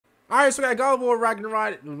Alright, so we got God of War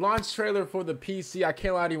Ragnarok launch trailer for the PC. I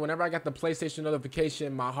can't lie to you, whenever I got the PlayStation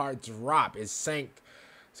notification, my heart dropped. It sank.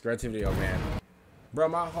 It's a great video, man. Bro,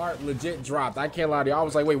 my heart legit dropped. I can't lie to you. I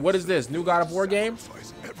was like, wait, what is this? New God of War game?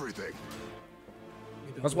 Everything.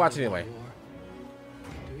 Let's watch it anyway.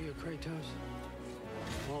 Do you, Kratos?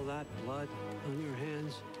 All that blood on your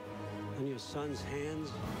hands, on your son's hands.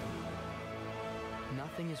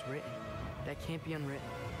 Nothing is written that can't be unwritten.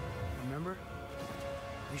 Remember?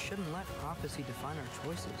 We shouldn't let prophecy define our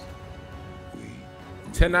choices.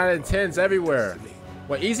 10 out of 10s everywhere.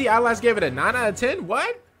 What, Easy Allies gave it a 9 out of 10?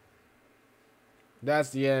 What?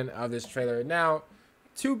 That's the end of this trailer. Now,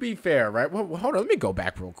 to be fair, right? Well, hold on. Let me go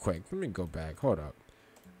back real quick. Let me go back. Hold up.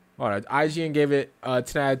 Hold on. IGN gave it a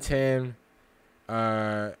 10 out of 10.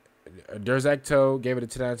 Derzecto gave it a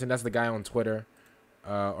 10 out of 10. That's the guy on Twitter.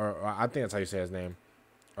 Or I think that's how you say his name.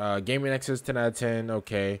 Gaming Nexus 10 out of 10.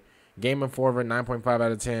 Okay. Game Informer 9.5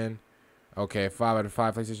 out of 10. Okay, 5 out of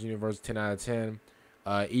 5. PlayStation Universe 10 out of 10.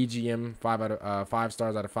 EGM 5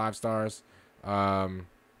 stars out of 5 stars. GameSpot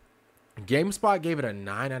gave it a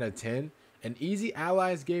 9 out of 10, and Easy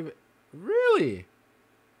Allies gave it really.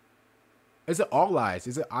 Is it All Lies?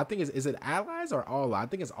 Is it? I think is it Allies or All Lies? I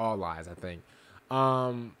think it's All Lies. I think.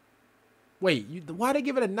 Wait, why they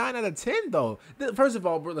give it a 9 out of 10 though? First of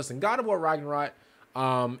all, bro, listen, God of War Ragnarok,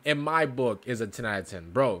 in my book is a 10 out of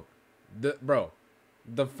 10, bro. The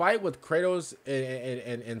fight with Kratos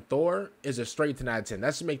and Thor is a straight 10 out of 10.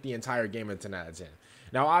 That should make the entire game a 10 out of 10.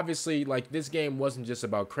 Now, obviously, like, this game wasn't just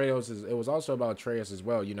about Kratos. It was also about Atreus as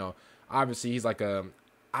well. You know, obviously, he's like a,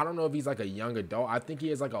 I don't know if he's like a young adult. I think he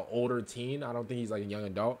is like an older teen. I don't think he's like a young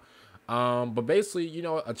adult. But basically, you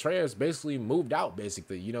know, Atreus basically moved out,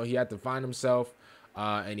 basically. You know, he had to find himself,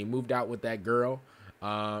 and he moved out with that girl.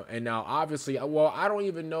 And now, obviously, well, I don't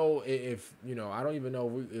even know if, you know, I don't even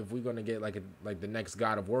know if we're going to get like the next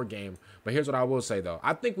God of War game. But here's what I will say, though.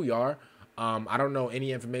 I think we are. I don't know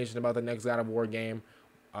any information about the next God of War game.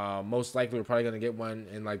 Most likely, we're probably going to get one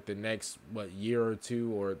in like the next, year or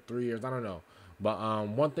 2 or 3 years. I don't know. But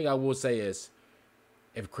one thing I will say is,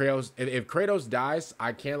 if Kratos dies,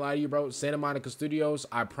 I can't lie to you, bro. Santa Monica Studios,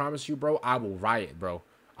 I promise you, bro, I will riot, bro.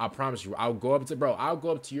 I promise you. I'll go up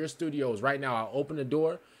to your studios right now. I'll open the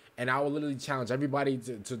door and I will literally challenge everybody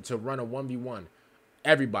to run a 1v1.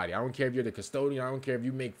 Everybody. I don't care if you're the custodian. I don't care if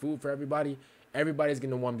you make food for everybody. Everybody's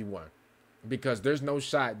getting a 1v1. Because there's no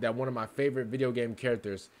shot that one of my favorite video game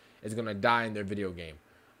characters is going to die in their video game.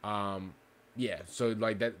 Yeah, so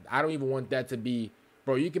like that, I don't even want that to be,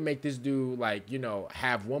 bro, you can make this dude, like, you know,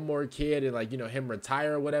 have one more kid and, like, you know, him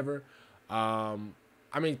retire or whatever.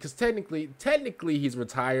 I mean, because technically he's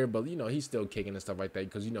retired, but, you know, he's still kicking and stuff like that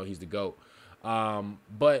because, you know, he's the GOAT.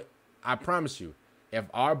 But I promise you, if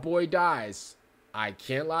our boy dies, I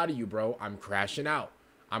can't lie to you, bro, I'm crashing out.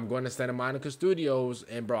 I'm going to Santa Monica Studios,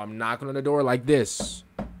 and, bro, I'm knocking on the door like this.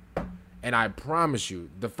 And I promise you,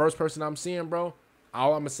 the first person I'm seeing, bro,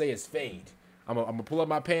 all I'm going to say is fade. I'm going to pull up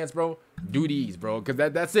my pants, bro, do these, bro,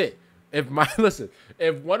 because that's it. Listen,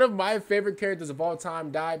 if one of my favorite characters of all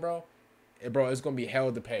time die, bro, it's going to be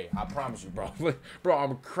hell to pay. I promise you, bro. Bro,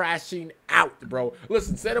 I'm crashing out, bro.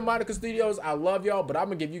 Listen, Santa Monica Studios, I love y'all, but I'm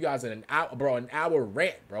going to give you guys an hour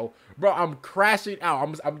rant, bro. Bro, I'm crashing out.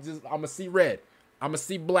 I'm going to see red. I'm going to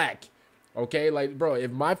see black. Okay? Like, bro, if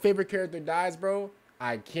my favorite character dies, bro,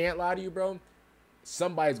 I can't lie to you, bro.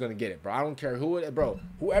 Somebody's going to get it, bro. I don't care who it is, bro.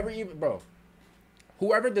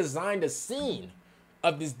 Whoever designed the scene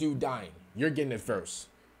of this dude dying, you're getting it first.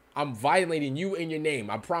 I'm violating you in your name.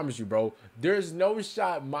 I promise you, bro. There's no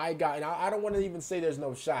shot, my guy. And I don't want to even say there's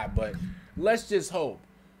no shot, but let's just hope.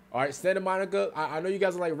 All right, Santa Monica, I know you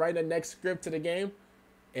guys are like writing the next script to the game.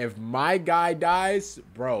 If my guy dies,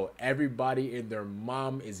 bro, everybody and their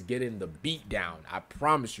mom is getting the beat down. I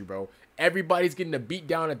promise you, bro. Everybody's getting the beat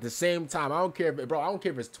down at the same time. I don't care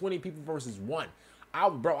if it's 20 people versus 1.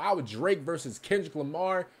 I would Drake versus Kendrick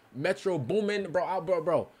Lamar, Metro Boomin,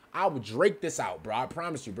 bro. I would Drake this out, bro. I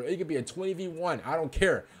promise you, bro. It could be a 20v1. I don't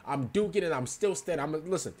care. I'm duking and I'm still standing.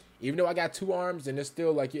 Listen, even though I got 2 arms and it's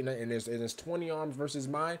still like, you know, and there's 20 arms versus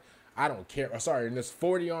mine, I don't care. Oh, sorry, and there's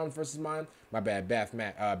 40 arms versus mine. My bad,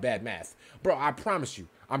 bad math. Bro, I promise you,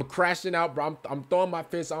 I'm crashing out, bro. I'm throwing my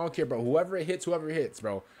fists. I don't care, bro. Whoever it hits,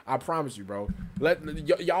 bro. I promise you, bro.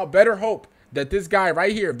 Y'all better hope that this guy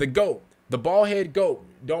right here, the GOAT, the bald head GOAT,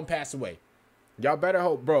 don't pass away. Y'all better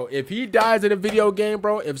hope, bro. If he dies in a video game,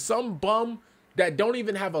 bro, if some bum that don't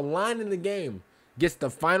even have a line in the game gets the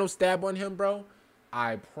final stab on him, bro,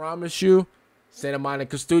 I promise you, Santa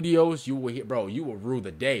Monica Studios, you will hit, bro. You will rule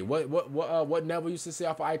the day. What Neville used to say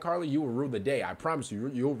off of iCarly? You will rule the day. I promise you.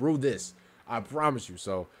 You'll rule this. I promise you.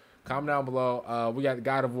 So Comment down below. We got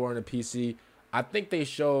God of War on the PC. I think they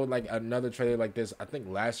showed like another trailer like this, I think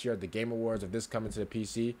last year at the Game Awards, of this coming to the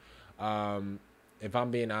PC. If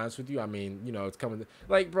I'm being honest with you, I mean, you know, it's coming.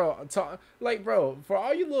 Like, bro, for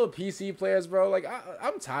all you little PC players, bro, like,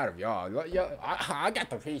 I'm tired of y'all. Like, I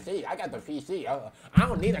got the PC. I got the PC. I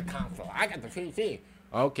don't need a console. I got the PC.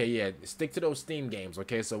 Okay, yeah, stick to those Steam games,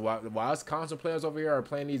 okay? So while us console players over here are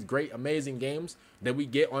playing these great, amazing games that we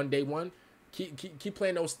get on day one, keep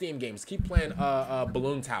playing those Steam games. Keep playing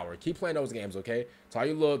Balloon Tower. Keep playing those games, okay? To all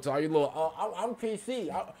you little, oh, I'm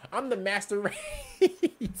PC. I'm the master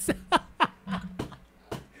race.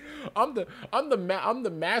 I'm the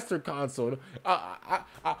master console. I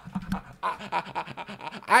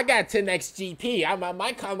got 10x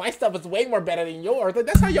GP. My stuff is way more better than yours. Like,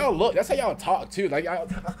 that's how y'all look. That's how y'all talk too. Like,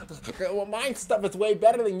 well, my stuff is way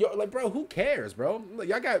better than yours. Like, bro, who cares, bro? Like,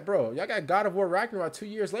 y'all got God of War Ragnarok 2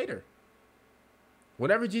 years later.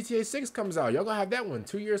 Whenever GTA 6 comes out, y'all gonna have that one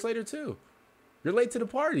 2 years later too. You're late to the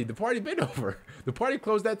party. The party been over. The party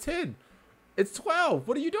closed at 10. It's 12.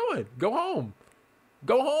 What are you doing? Go home.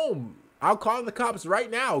 Go home. I'll call the cops right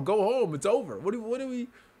now. Go home. It's over. What are we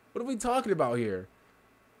talking about here?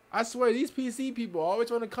 I swear, these PC people always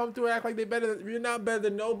want to come through and act like they better. You're not better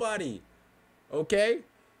than nobody. Okay?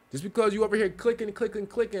 Just because you over here clicking,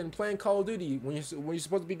 playing Call of Duty when you're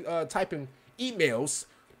supposed to be typing emails,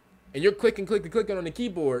 and you're clicking on the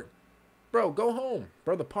keyboard, bro, go home.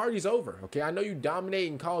 Bro, the party's over. Okay? I know you dominate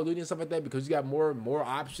in Call of Duty and stuff like that because you got more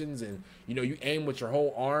options, and you know you aim with your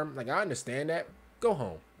whole arm. Like, I understand that. Go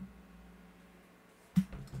home.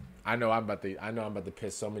 I know I'm about to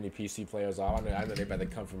piss so many PC players off. I know they're about to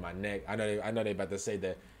come for my neck. I know they're about to say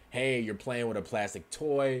that, hey, you're playing with a plastic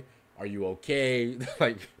toy. Are you okay?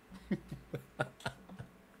 Like,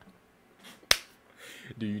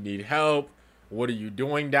 do you need help? What are you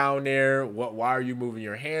doing down there? Why are you moving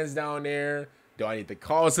your hands down there? Do I need to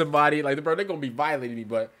call somebody? Like, bro, they're gonna be violating me,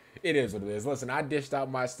 but it is what it is. Listen, I dished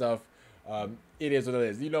out my stuff. It is what it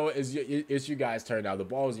is. You know, it's you guys' turn now. The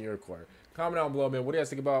ball's in your court. Comment down below, man. What do you guys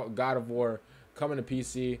think about God of War coming to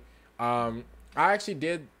PC? I actually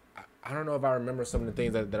did. I don't know if I remember some of the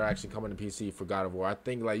things that are actually coming to PC for God of War. I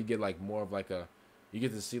think like you get like more of like you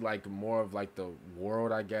get to see like more of like the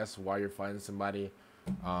world, I guess, while you're fighting somebody.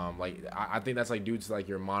 Like I think that's like due to like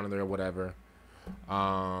your monitor or whatever.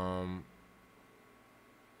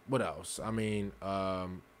 What else? I mean,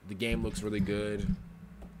 the game looks really good.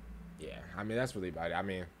 Yeah, I mean, that's really about it. I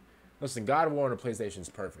mean, listen, God of War on the PlayStation is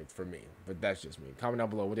perfect for me, but that's just me. Comment down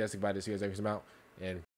below what do you guys think about this. See you guys next time out, and